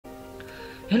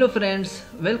Hello friends,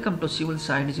 welcome to Civil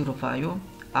Side 05.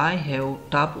 I have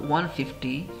top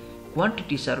 150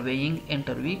 quantity surveying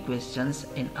interview questions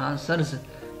and answers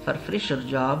for fresher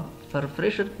job, for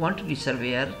fresher quantity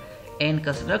surveyor and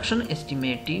construction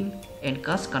estimating and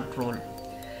cost control.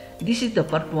 This is the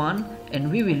part 1 and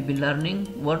we will be learning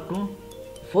what to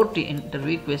 40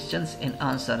 interview questions and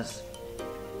answers.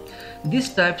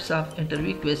 These types of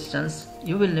interview questions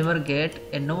you will never get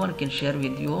and no one can share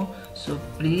with you, so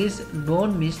please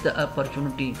don't miss the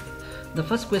opportunity. The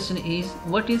first question is,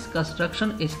 what is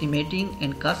construction estimating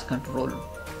and cost control?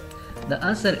 The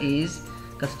answer is,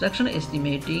 construction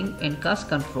estimating and cost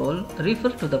control refer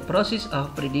to the process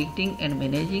of predicting and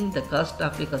managing the cost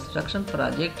of a construction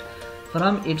project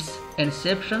from its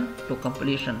inception to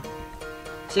completion.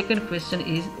 Second question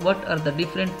is, what are the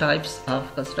different types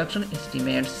of construction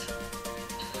estimates?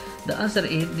 The answer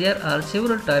is, there are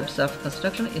several types of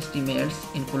construction estimates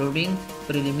including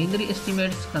preliminary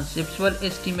estimates, conceptual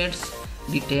estimates,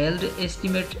 detailed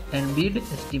estimates and bid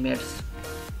estimates.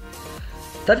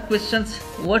 Third question,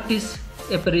 what is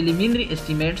a preliminary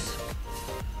estimates?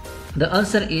 The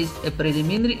answer is, a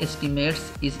preliminary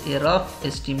estimates is a rough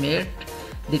estimate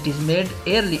that is made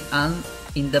early on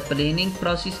in the planning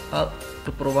process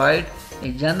to provide a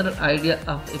general idea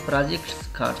of a project's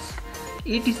costs.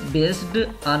 It is based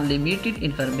on limited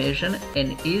information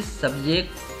and is subject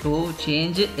to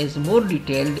change as more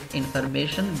detailed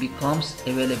information becomes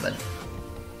available.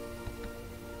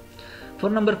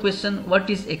 For number question, what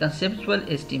is a conceptual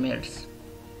estimate?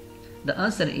 The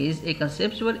answer is, a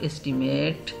conceptual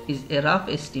estimate is a rough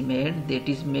estimate that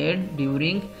is made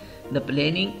during the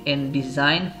planning and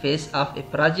design phase of a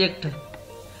project.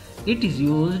 It is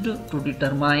used to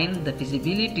determine the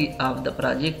feasibility of the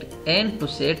project and to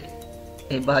set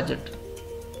a budget.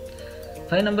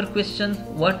 5 number question,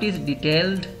 what is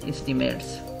detailed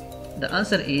estimates? The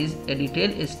answer is, a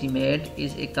detailed estimate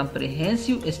is a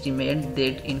comprehensive estimate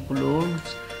that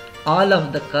includes all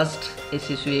of the costs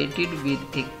associated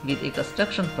with a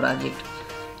construction project.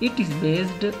 It is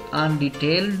based on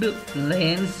detailed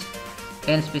plans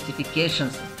and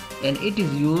specifications and it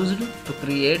is used to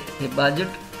create a budget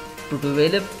to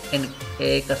develop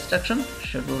a construction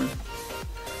schedule.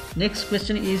 Next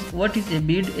question is, what is a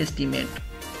bid estimate?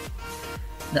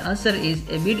 The answer is,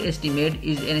 a bid estimate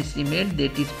is an estimate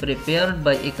that is prepared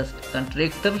by a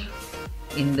contractor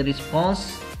in the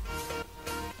response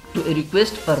to a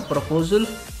request for proposal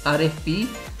RFP.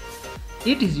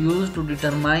 It is used to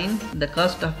determine the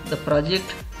cost of the project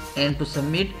and to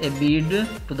submit a bid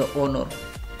to the owner.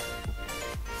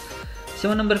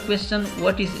 7 number question,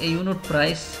 what is a unit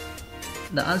price?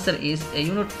 The answer is, a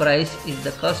unit price is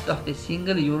the cost of a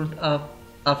single unit of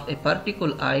a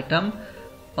particular item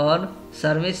or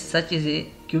service such as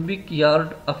a cubic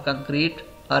yard of concrete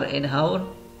or an hour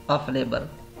of labor.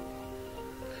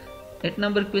 8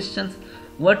 number question,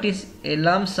 what is a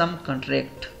lump sum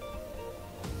contract?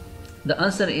 The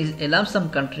answer is, a lump sum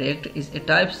contract is a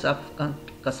type of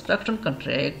construction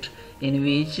contract in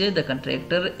which the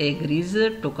contractor agrees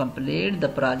to complete the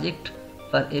project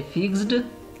for a fixed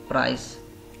price.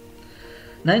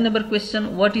 9 number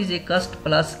question, what is a cost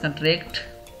plus contract?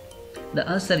 The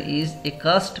answer is, a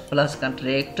cost plus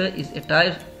contract is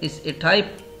a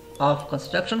type of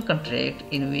construction contract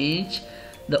in which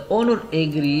the owner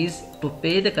agrees to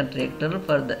pay the contractor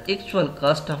for the actual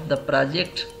cost of the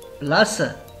project plus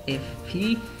a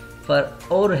fee for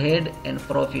overhead and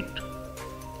profit.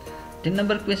 10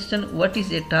 number question, what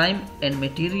is a time and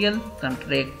material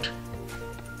contract?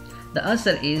 The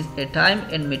answer is, a time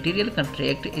and material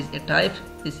contract is a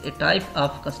type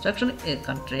of construction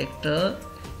contract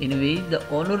in which the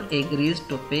owner agrees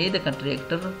to pay the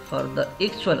contractor for the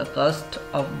actual cost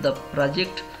of the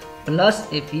project plus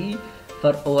a fee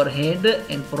for overhead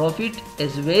and profit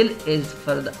as well as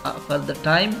for the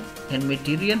time and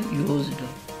material used.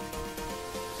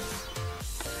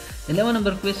 11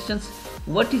 number questions,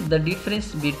 what is the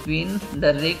difference between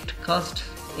direct cost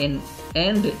and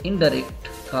indirect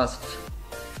costs?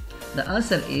 The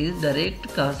answer is,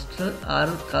 direct costs are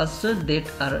costs that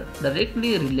are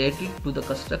directly related to the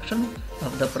construction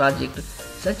of the project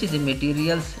such as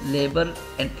materials, labor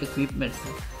and equipment.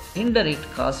 Indirect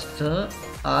costs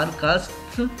are costs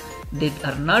that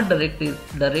are not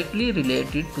directly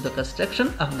related to the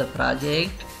construction of the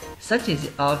project such as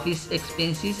office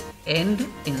expenses and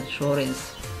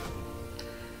insurance.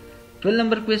 12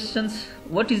 number questions,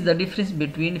 what is the difference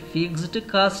between fixed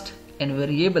cost and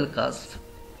variable cost?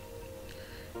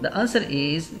 The answer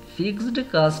is, fixed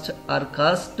costs are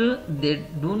costs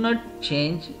that do not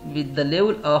change with the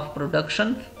level of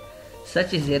production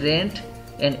such as rent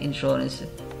and insurance.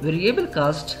 Variable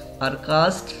costs are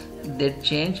costs that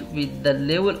change with the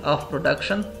level of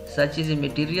production, such as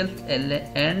materials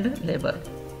and labor.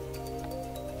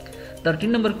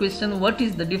 13 number question, what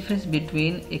is the difference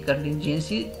between a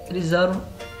contingency reserve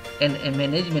and a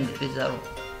management reserve?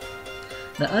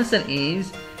 The answer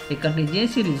is, a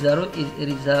contingency reserve is a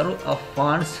reserve of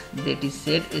funds that is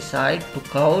set aside to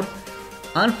cover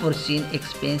unforeseen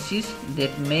expenses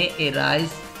that may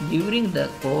arise during the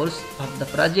course of the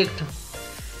project.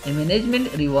 A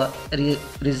management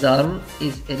reserve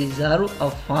is a reserve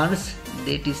of funds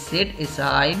that is set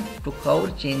aside to cover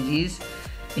changes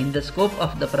in the scope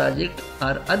of the project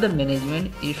or other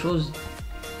management issues.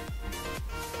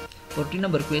 14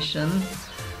 number question,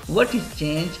 what is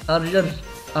change order?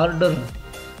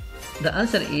 The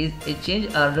answer is, a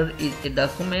change order is a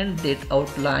document that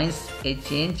outlines a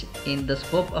change in the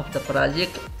scope of the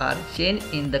project or change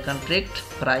in the contract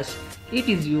price. It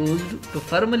is used to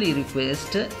formally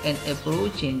request and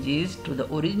approve changes to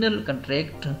the original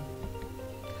contract.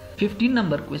 15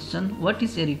 number question, what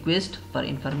is a request for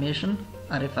information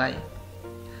RFI?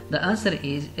 The answer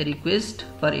is, a request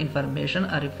for information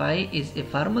RFI is a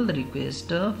formal request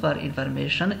for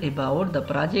information about the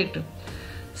project,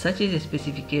 such as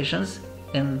specifications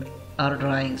and or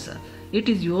drawings. It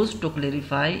is used to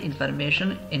clarify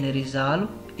information and resolve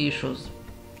issues.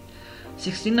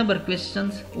 16 number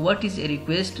questions, what is a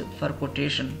request for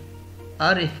quotation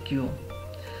RFQ?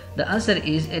 The answer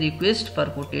is, a request for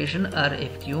quotation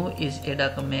RFQ is a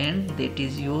document that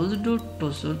is used to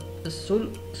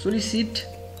solicit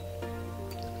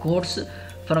quotes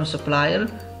from supplier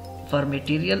for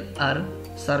material or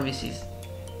services.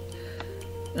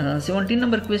 17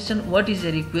 number question, what is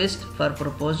a request for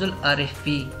proposal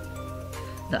RFP?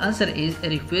 The answer is, a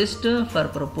request for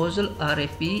proposal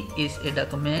RFP is a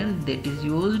document that is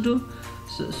used to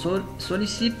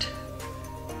solicit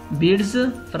bids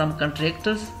from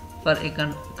contractors for a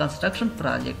construction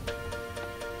project.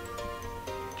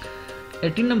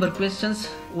 18 number questions,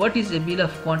 what is a bill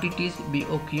of quantities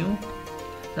BOQ?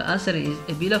 The answer is,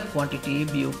 a bill of quantity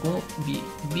BOQ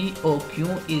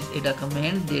is a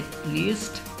document that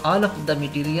lists all of the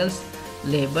materials,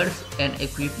 labors and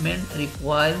equipment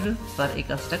required for a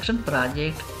construction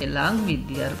project along with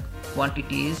their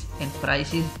quantities and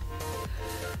prices.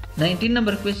 19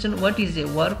 number question, what is a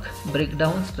work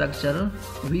breakdown structure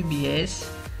VBS?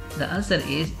 The answer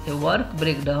is, a work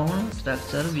breakdown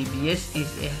structure VBS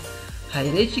is a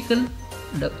hierarchical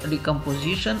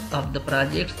decomposition of the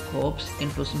project scopes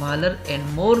into smaller and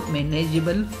more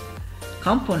manageable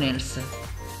components.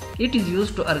 It is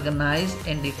used to organize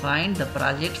and define the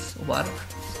project's work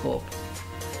scope.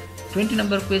 20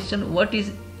 number question, what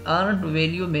is earned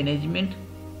value management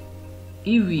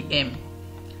EVM?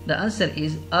 The answer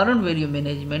is, earned value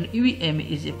management EVM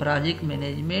is a project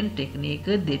management technique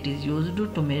that is used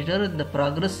to measure the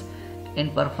progress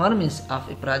and performance of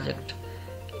a project.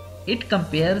 It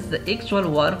compares the actual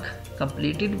work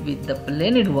completed with the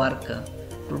planned work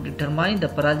to determine the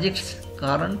project's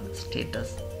current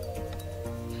status.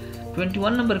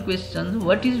 21 number question,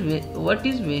 what is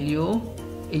value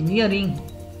engineering?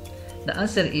 The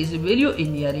answer is, value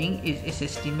engineering is a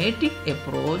systematic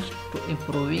approach to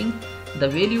improving the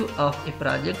value of a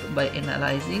project by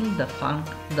analyzing the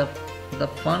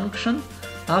function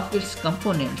of its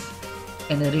components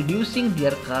and reducing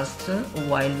their costs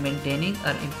while maintaining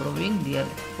or improving their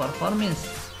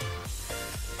performance.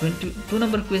 22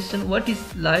 number question, what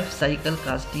is life cycle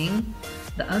costing?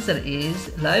 The answer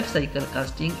is, life cycle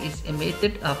costing is a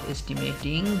method of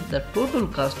estimating the total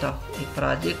cost of a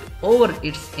project over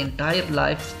its entire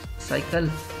life cycle,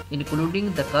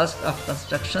 including the cost of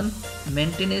construction,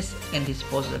 maintenance and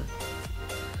disposal.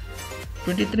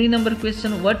 23 number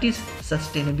question, what is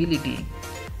sustainability?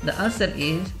 The answer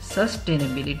is,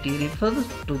 sustainability refers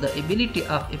to the ability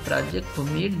of a project to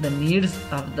meet the needs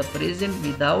of the present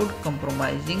without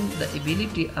compromising the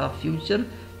ability of future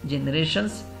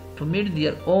generations to meet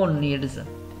their own needs.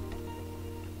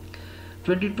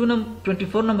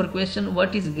 24 number question,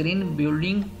 what is green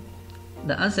building?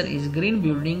 The answer is, green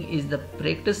building is the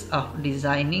practice of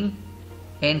designing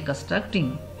and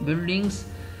constructing buildings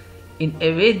in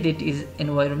a way that is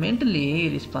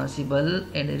environmentally responsible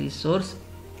and resource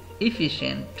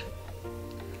efficient.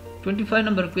 25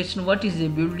 number question, what is a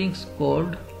building's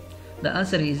code? The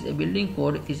answer is, a building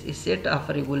code is a set of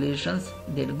regulations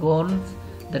that governs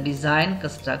the design,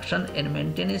 construction and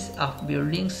maintenance of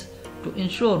buildings to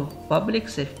ensure public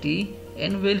safety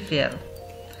and welfare.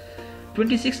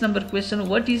 26 number question,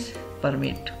 what is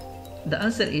permit? The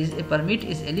answer is, a permit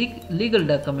is a legal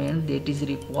document that is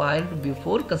required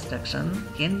before construction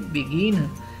can begin.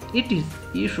 It is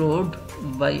issued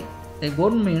by a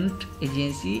government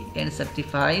agency and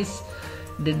certifies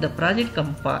that the project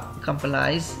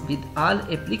complies with all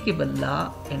applicable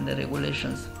law and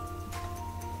regulations.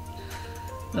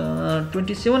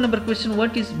 27 number question,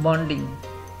 what is bonding?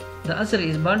 The answer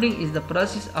is bonding is the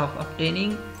process of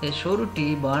obtaining a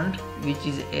surety bond, which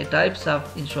is a type of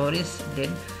insurance that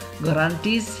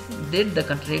guarantees that the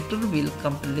contractor will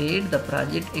complete the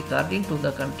project according to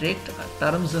the contract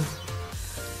terms.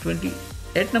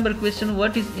 28 number question,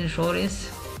 what is insurance?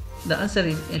 The answer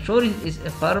is insurance is a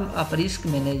form of risk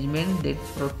management that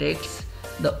protects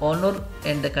the owner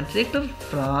and the contractor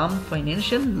from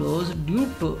financial loss due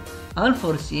to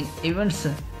unforeseen events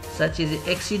such as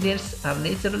accidents or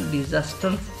natural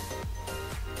disasters.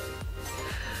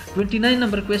 29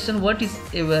 number question, what is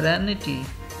a warranty?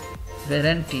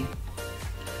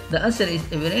 The answer is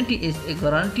a warranty is a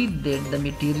guarantee that the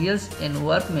materials and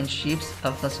workmanship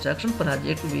of construction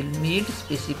project will meet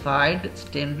specified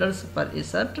standards for a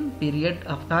certain period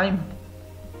of time.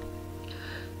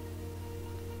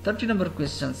 30 number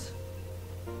questions.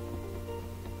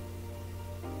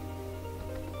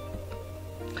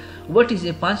 What is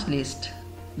a punch list?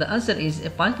 The answer is a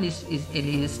punch list is a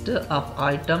list of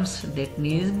items that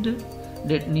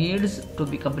needs to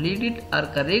be completed or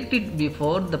corrected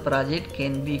before the project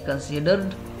can be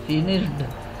considered finished.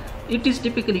 It is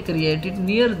typically created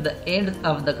near the end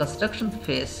of the construction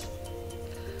phase.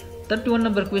 31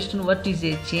 number question, what is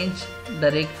a change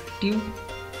directive?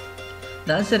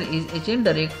 The answer is a change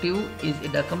directive is a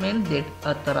document that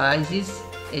authorizes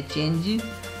a change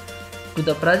to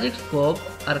the project scope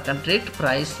or contract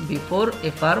price before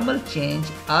a formal change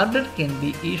order can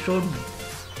be issued.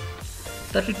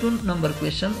 32 number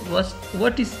question was,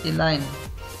 what is a lien?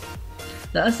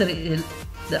 The answer is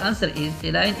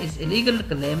a lien is a legal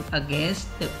claim against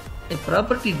a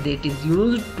property that is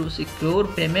used to secure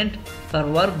payment for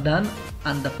work done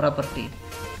on the property.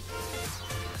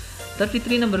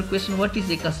 33 number question, what is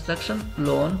a construction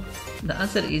loan? The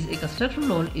answer is a construction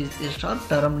loan is a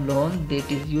short-term loan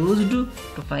that is used to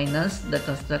finance the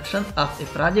construction of a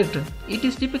project. It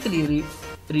is typically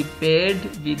repaid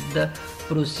with the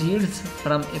proceeds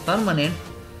from a permanent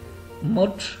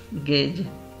mortgage.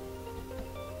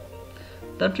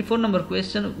 34 number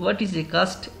question, what is a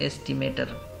cost estimator?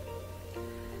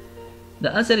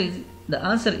 The answer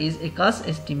is a cost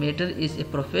estimator is a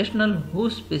professional who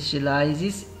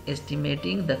specializes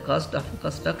estimating the cost of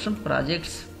construction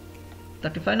projects.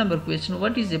 35 number question,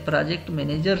 what is a project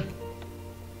manager?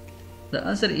 The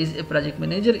answer is a project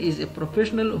manager is a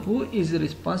professional who is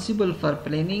responsible for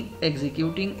planning,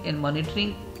 executing and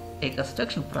monitoring a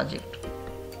construction project.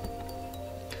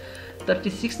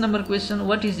 36 number question,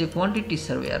 what is a quantity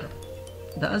surveyor?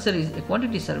 The answer is a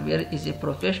quantity surveyor is a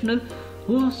professional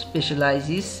who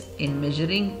specializes in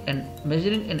measuring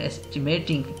and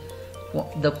estimating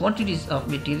the quantities of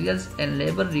materials and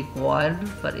labor required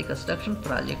for a construction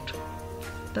project.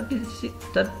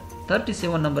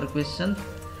 37 number question,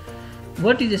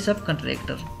 what is a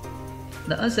subcontractor?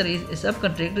 The answer is a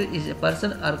subcontractor is a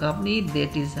person or company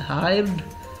that is hired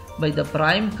by the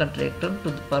prime contractor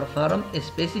to perform a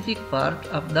specific part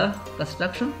of the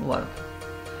construction work.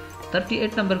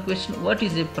 38 number question, what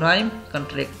is a prime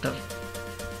contractor?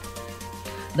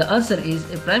 The answer is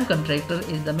a prime contractor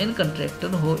is the main contractor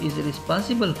who is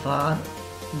responsible for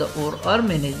the overall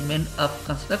management of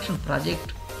construction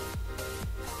project.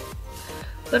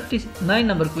 39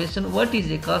 number question, what is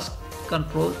a cost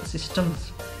control system?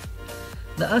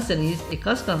 The answer is a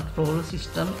cost control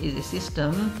system is a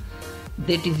system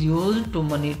that is used to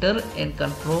monitor and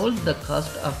control the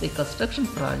cost of a construction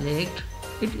project.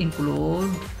 It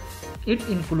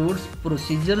includes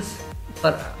procedures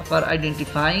for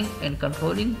identifying and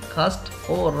controlling cost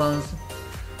overruns.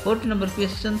 40 number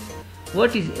question,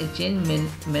 what is a change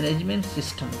management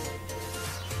system?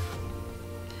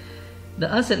 The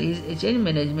answer is a change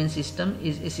management system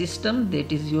is a system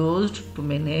that is used to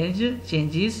manage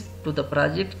changes to the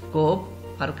project scope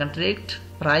or contract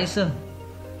price.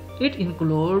 It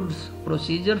includes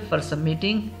procedure for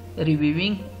submitting,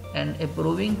 reviewing and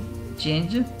approving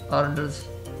change orders.